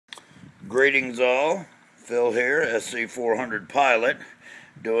Greetings all, Phil here, SC400 Pilot,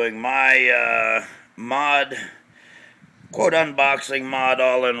 doing my quote unboxing mod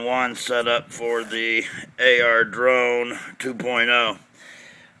all-in-one setup for the AR Drone 2.0.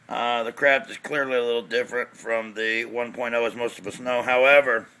 The craft is clearly a little different from the 1.0 as most of us know.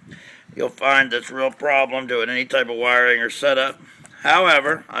 However, you'll find this real problem doing any type of wiring or setup.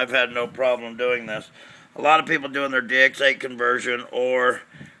 However, I've had no problem doing this. A lot of people doing their DX8 conversion or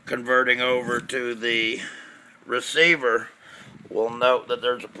converting over to the receiver will note that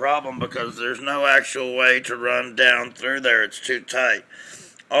there's a problem because there's no actual way to run down through there. It's too tight.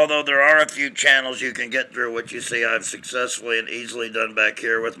 Although there are a few channels you can get through, which you see I've successfully and easily done back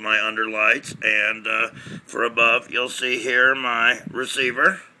here with my underlights. And for above, you'll see here my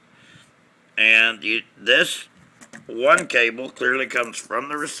receiver. And this one cable clearly comes from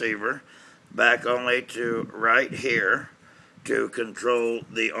the receiver back only to right here to control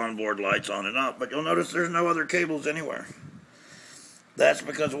the onboard lights on and off. But you'll notice there's no other cables anywhere. That's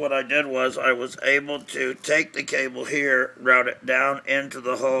because what I did was I was able to take the cable here, route it down into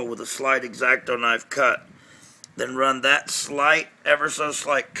the hole with a slight X-Acto knife cut, then run that slight, ever so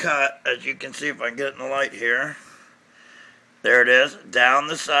slight cut, as you can see if I can get it in the light here. There it is, down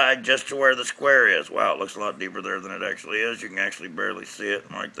the side just to where the square is. Wow, it looks a lot deeper there than it actually is. You can actually barely see it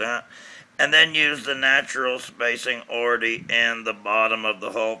like that. And then use the natural spacing already in the bottom of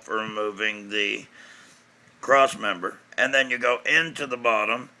the hole for removing the cross member. And then you go into the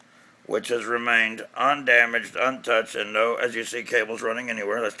bottom, which has remained undamaged, untouched, and no, as you see, cables running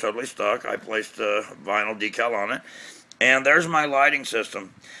anywhere. That's totally stock. I placed a vinyl decal on it. And there's my lighting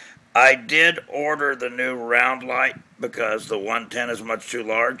system. I did order the new round light because the 110 is much too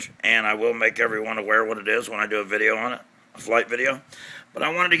large, and I will make everyone aware what it is when I do a video on it, a flight video. But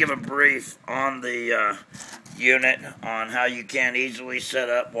I wanted to give a brief on the unit on how you can easily set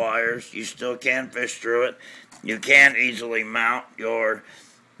up wires. You still can fish through it. You can easily mount your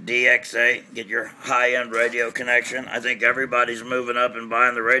DX8, get your high-end radio connection. I think everybody's moving up and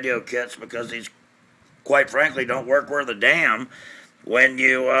buying the radio kits because these, quite frankly, don't work worth a damn when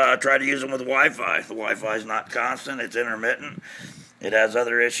you try to use them with Wi-Fi. The Wi-Fi is not constant, it's intermittent. It has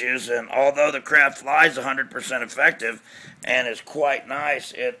other issues, and although the craft flies 100% effective and is quite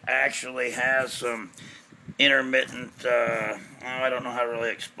nice, it actually has some intermittent, I don't know how to really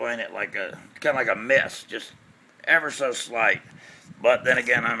explain it, like kind of like a miss, just ever so slight. But then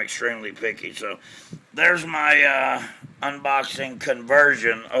again, I'm extremely picky. So there's my unboxing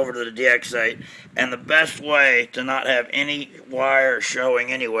conversion over to the DX8. And the best way to not have any wire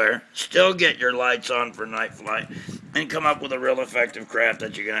showing anywhere, still get your lights on for night flight, and come up with a real effective craft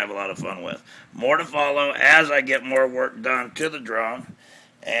that you can have a lot of fun with. More to follow as I get more work done to the drone.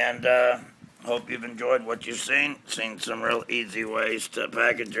 And hope you've enjoyed what you've seen. Seen some real easy ways to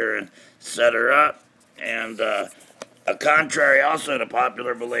package her and set her up. And contrary also to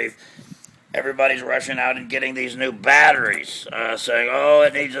popular belief, everybody's rushing out and getting these new batteries, saying, oh,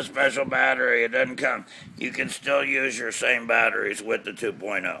 it needs a special battery, it doesn't come. You can still use your same batteries with the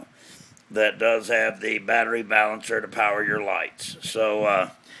 2.0. That does have the battery balancer to power your lights. So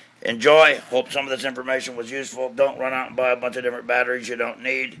enjoy. Hope some of this information was useful. Don't run out and buy a bunch of different batteries you don't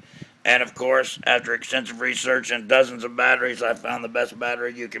need. And of course, after extensive research and dozens of batteries, I found the best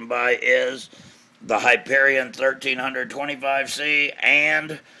battery you can buy is the Hyperion 1325C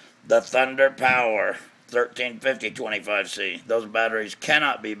and the Thunder Power 1350 25C. Those batteries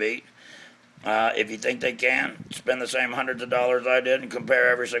cannot be beat. If you think they can, spend the same hundreds of dollars I did and compare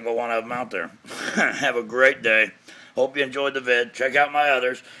every single one of them out there. Have a great day. Hope you enjoyed the vid. Check out my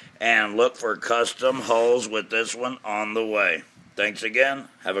others and look for custom hulls with this one on the way. Thanks again.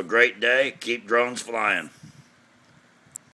 Have a great day. Keep drones flying.